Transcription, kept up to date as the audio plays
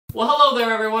Well, hello there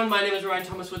everyone, my name is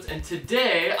RyanThomasWoods and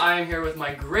today I am here with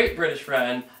my great British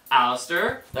friend,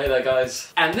 Alistair. Hey there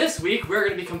guys. And this week we're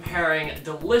going to be comparing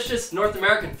delicious North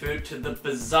American food to the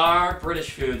bizarre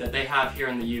British food that they have here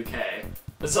in the UK.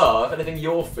 Bizarre? If anything,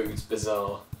 your food's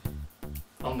bizarre.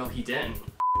 Oh no, he didn't.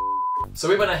 So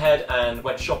we went ahead and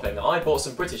went shopping. I bought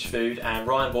some British food and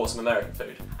Ryan bought some American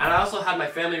food. And I also had my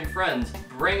family and friends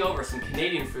bring over some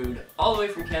Canadian food all the way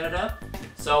from Canada.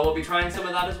 So we'll be trying some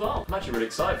of that as well. I'm actually really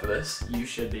excited for this. You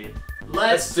should be.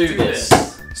 Let's do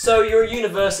this. So you're a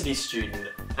university student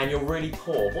and you're really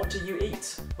poor. What do you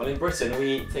eat? Well, in Britain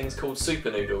we eat things called super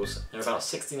noodles. They're about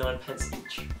 69 pence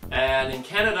each. And in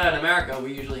Canada and America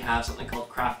we usually have something called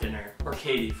craft dinner, or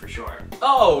Katie for short.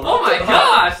 Oh my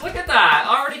gosh, look at that!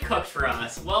 Already cooked for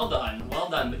us. Well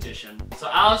done, magician. So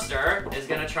Alistair is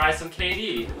gonna try some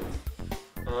KD.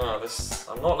 Oh,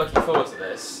 I'm not looking forward to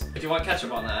this. Do you want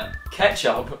ketchup on that?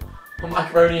 Ketchup? On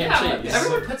macaroni and cheese?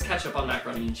 Everyone puts ketchup on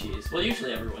macaroni and cheese. Well,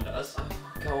 usually everyone does. Oh,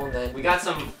 go on then. We got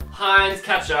some Heinz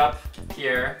ketchup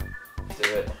here. Do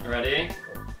it. Ready?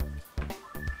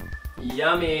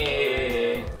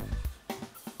 Yummy!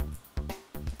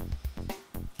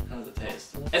 How does it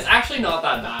taste? It's actually not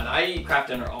that bad. I eat craft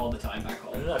dinner all the time back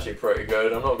home. It's actually pretty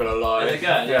good, I'm not gonna lie. Is it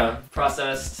good? Yeah.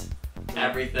 Processed.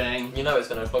 Everything. You know it's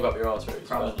going to clog up your arteries.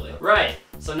 Probably. Right.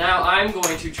 So now I'm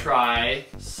going to try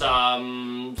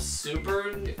some is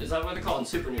that what they call them?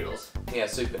 Super noodles. Yeah,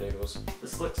 super noodles.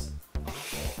 This looks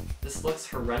awful. This looks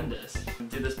horrendous.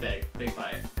 Do this big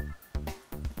bite.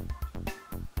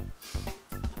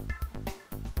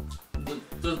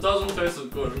 This doesn't taste as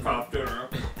good as craft dinner.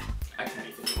 I can't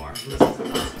eat anymore.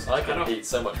 I can eat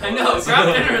so much more. I know,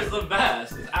 craft dinner is the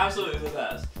best. It's absolutely the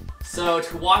best. So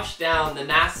to wash down the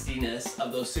nastiness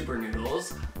of those super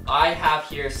noodles, I have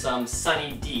here some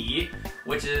Sunny D,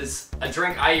 which is a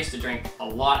drink I used to drink a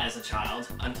lot as a child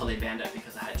until they banned it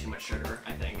because it had too much sugar,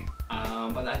 I think.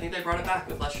 But I think they brought it back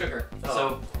with less sugar. Oh.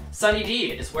 So Sunny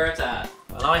D is where it's at.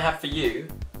 And I have for you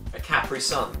a Capri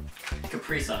Sun.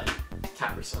 Capri Sun.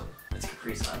 Capri Sun. It's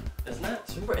Capri Sun, isn't it?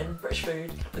 It's from Britain, British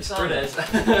food. Capri Sun. British.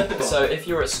 So if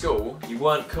you were at school, you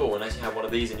weren't cool unless you had one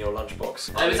of these in your lunchbox.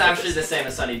 It was actually the same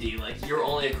as Sunny D. Like, you were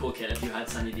only a cool kid if you had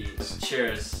Sunny D.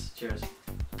 Cheers. Cheers.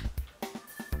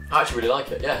 I actually really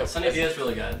like it, yeah. Sunny D is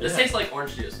really good. This tastes like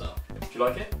orange juice though. Do you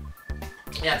like it?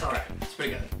 Yeah, it's alright. It's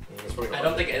pretty good. I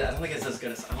don't think it's as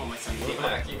good as I want my Sunny D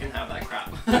back. You can have that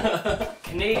crap.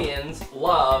 Canadians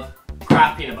love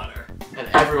Kraft peanut butter. And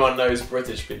everyone knows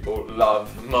British people love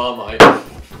Marmite.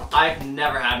 I've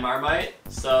never had Marmite,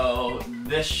 so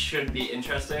this should be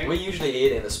interesting. We usually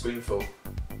eat it in a spoonful.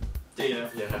 Do you?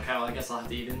 Yeah. Okay, well I guess I'll have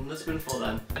to eat it in the spoonful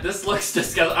then. This looks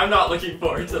disgusting. I'm not looking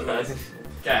forward to this.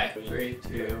 Okay, 3,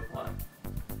 2, 1.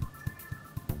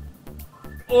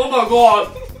 Oh my god!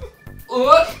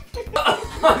 What? Oh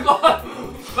my god!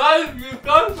 That is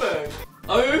disgusting!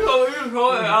 I think I'll need to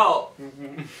throw it out.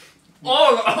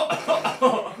 Oh my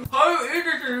god! How do you eat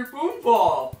this in a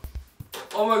spoonful?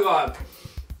 Oh my god.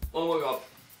 Oh my god.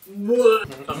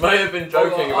 I may have been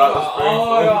joking about the spoonful. Oh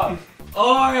my god.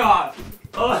 Oh my god.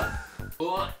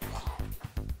 Oh.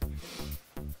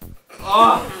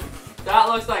 Oh. That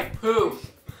looks like poo.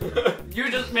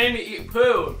 You just made me eat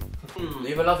poo. You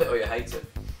either love it or you hate it.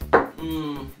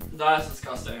 That's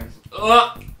disgusting.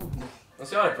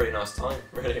 It's had a pretty nice time,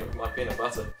 really, with my peanut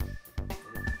butter.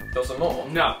 Got some more?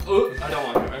 No. I don't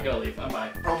want to. I'm gonna leave.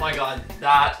 Bye. Oh my god.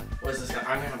 That was disgusting.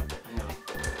 I'm gonna.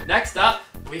 Next up,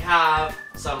 we have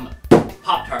some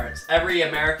Pop-Tarts. Every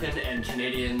American and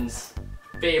Canadian's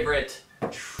favorite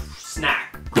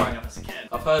snack growing up as a kid.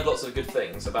 I've heard lots of good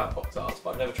things about Pop-Tarts,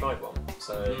 but I've never tried one.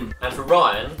 So, and for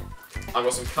Ryan, I've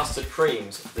got some custard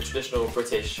creams, the traditional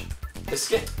British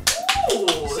biscuit. Ooh,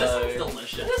 this is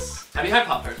delicious. Have you had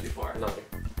Pop-Tarts before? No.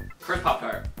 First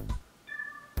Pop-Tart.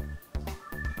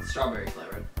 Strawberry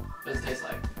flavored. What does it taste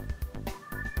like?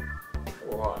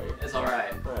 Alright. It's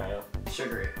alright. Yeah.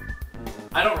 Sugary.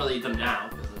 I don't really eat them now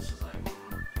because it's just like.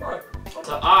 Alright.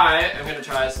 So I am gonna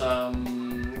try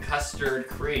some custard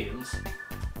creams.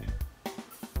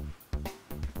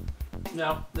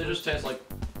 No, they just taste like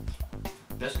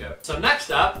biscuit. So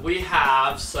next up, we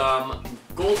have some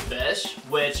goldfish,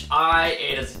 which I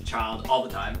ate as a child all the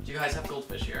time. Do you guys have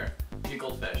goldfish here? Do you eat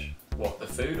goldfish? What, the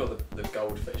food or the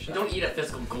goldfish? You don't eat a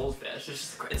physical goldfish.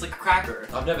 It's like a cracker.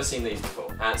 I've never seen these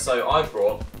before. And so I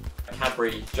brought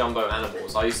Cadbury Jumbo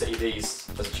Animals. I used to eat these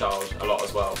as a child a lot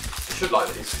as well. You should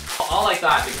like these. I like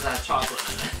that because it has chocolate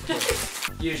in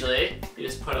it. Usually, you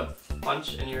just put a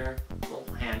bunch in your little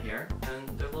hand here, and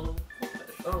they're little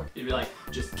goldfish. Oh. You'd be like,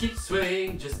 just keep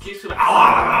swimming, just keep swimming.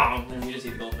 And you just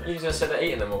eat the goldfish. You just said they're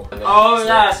eating them all. Oh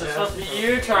yes, it's supposed to be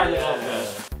you trying the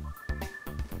goldfish.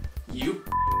 You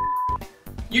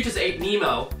just ate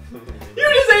Nemo. You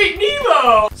just ate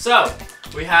Nemo! So,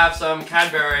 we have some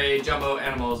Cadbury Jumbo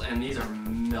Animals, and these are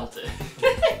melted.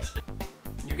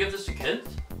 You give this to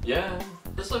kids? Yeah.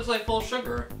 This looks like full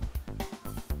sugar.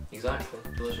 Exactly.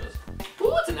 Delicious.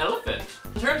 Ooh, it's an elephant.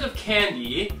 In terms of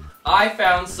candy, I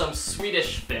found some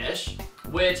Swedish fish,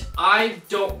 which I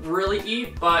don't really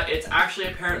eat, but it's actually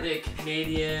apparently a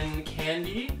Canadian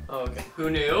candy. Oh, okay. Who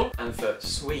knew? And for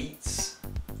sweets,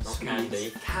 not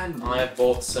candy, Candy. I have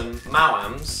bought some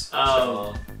Mawams.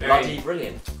 Oh, bloody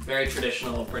brilliant. Very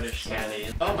traditional British candy.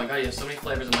 Oh my god, you have so many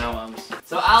flavors of Mawams.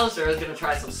 So Alistair is gonna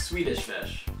try some Swedish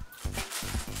fish.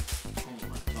 Oh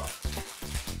my god.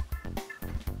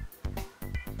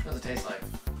 What does it taste like?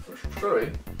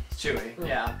 Chewy. It's chewy,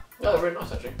 yeah. Oh, they're really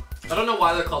nice actually. I don't know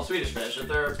why they're called Swedish fish. If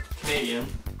they're Canadian,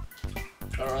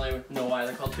 I don't really know why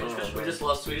they're called Swedish fish. We just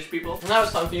love Swedish people. Now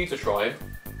it's time for you to try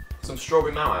some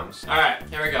strawberry Mawams. Alright,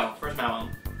 here we go. First Mawam.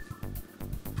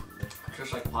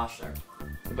 Just like plastic.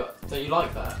 But don't you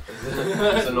like that?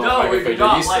 No, we do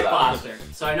not like plastic.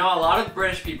 So I know a lot of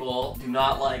British people do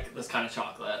not like this kind of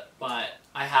chocolate, but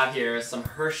I have here some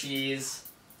Hershey's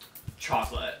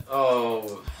chocolate.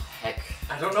 Oh, heck.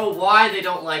 I don't know why they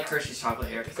don't like Hershey's chocolate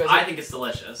here, because I think it's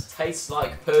delicious. Tastes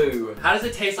like poo. How does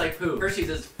it taste like poo? Hershey's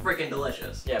is freaking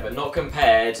delicious. Yeah, but not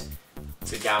compared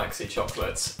to Galaxy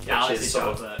chocolates. Galaxy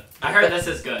chocolate. I heard this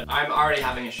is good. I'm already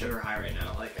having a sugar high right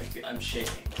now. Like, I'm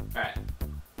shaking. Alright.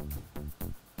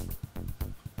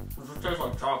 This tastes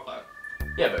like chocolate.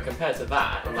 Yeah, but compared to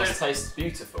that, it must taste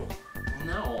beautiful.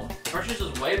 No. Hershey's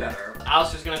is way better.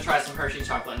 Alistair's gonna try some Hershey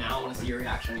chocolate now. I want to see your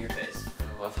reaction on your face.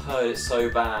 Oh, I've heard it's so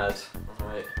bad.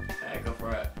 Alright. Okay, go for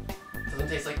it. It doesn't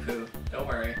taste like poo. Don't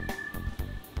worry.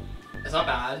 It's not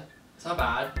bad. It's not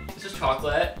bad. It's just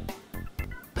chocolate.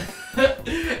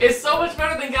 It's so much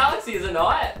better than Galaxy, is it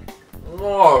not?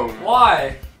 No.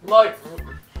 Why? Like,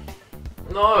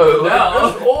 no.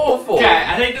 That's awful. Okay,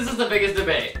 I think this is the biggest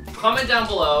debate. Comment down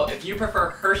below if you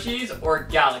prefer Hershey's or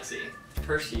Galaxy.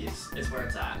 Hershey's is where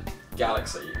it's at.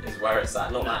 Galaxy is where it's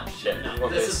at, not that shit. No,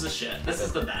 this is the shit. This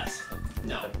is the best.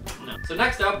 No, no. So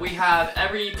next up, we have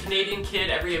every Canadian kid,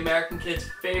 every American kid's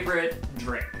favorite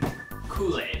drink.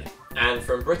 Kool-Aid. And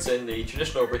from Britain, the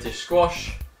traditional British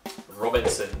squash,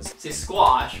 Robinsons. See,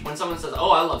 squash, when someone says,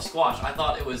 oh, I love squash, I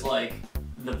thought it was like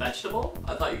the vegetable.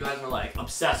 I thought you guys were like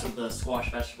obsessed with the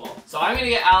squash vegetable. So I'm gonna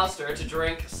get Alistair to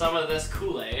drink some of this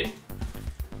Kool-Aid,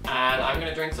 and I'm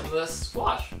gonna drink some of this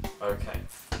squash. Okay.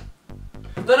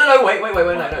 No, wait,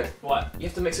 no. What? You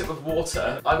have to mix it with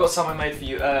water. I got some I made for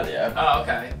you earlier. Oh,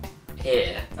 okay.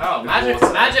 Here. Oh, magic,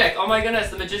 water. magic! Oh my goodness,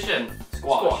 the magician.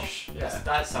 Squash. Yeah.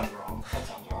 That sounds wrong. That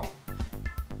sounds wrong.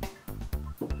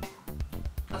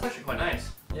 That's actually quite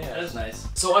nice. Yeah. That is nice.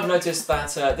 So I've noticed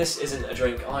that this isn't a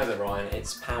drink either, Ryan.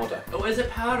 It's powder. Oh, is it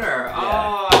powder? Yeah.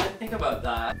 Oh, I didn't think about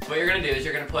that. What you're gonna do is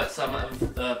you're gonna put some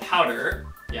of the powder.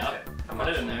 Yeah. Okay. How Put much?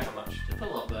 it in there. How much? Just put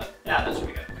a little bit. Yeah, that should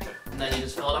be good. Okay. And then you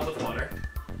just fill it up with water.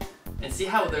 And see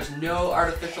how there's no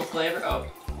artificial flavor? Oh,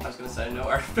 I was gonna say no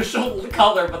artificial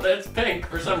color, but then it's pink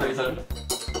for some reason.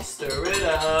 Stir it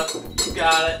up. You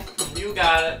got it. You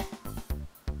got it.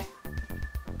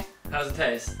 How does it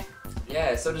taste?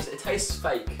 Yeah, so it tastes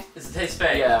fake. Does it taste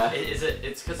fake? Yeah.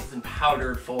 It's because it's in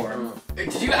powdered form.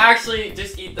 Did you actually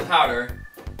just eat the powder?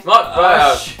 Not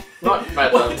better. Not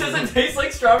better. What, does it taste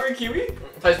like strawberry kiwi?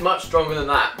 It tastes much stronger than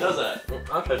that. Does it?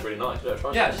 That tastes really nice.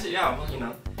 Yeah, well, you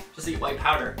know, just eat white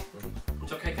powder.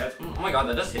 It's okay, guys. Oh my god,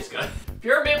 that does taste good.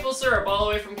 Pure maple syrup all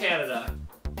the way from Canada.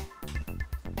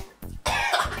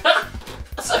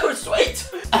 So sweet.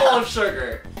 Full of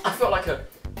sugar. I feel like I'm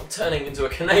turning into a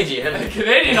Canadian. A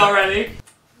Canadian already.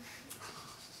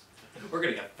 We're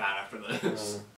gonna get fat after this.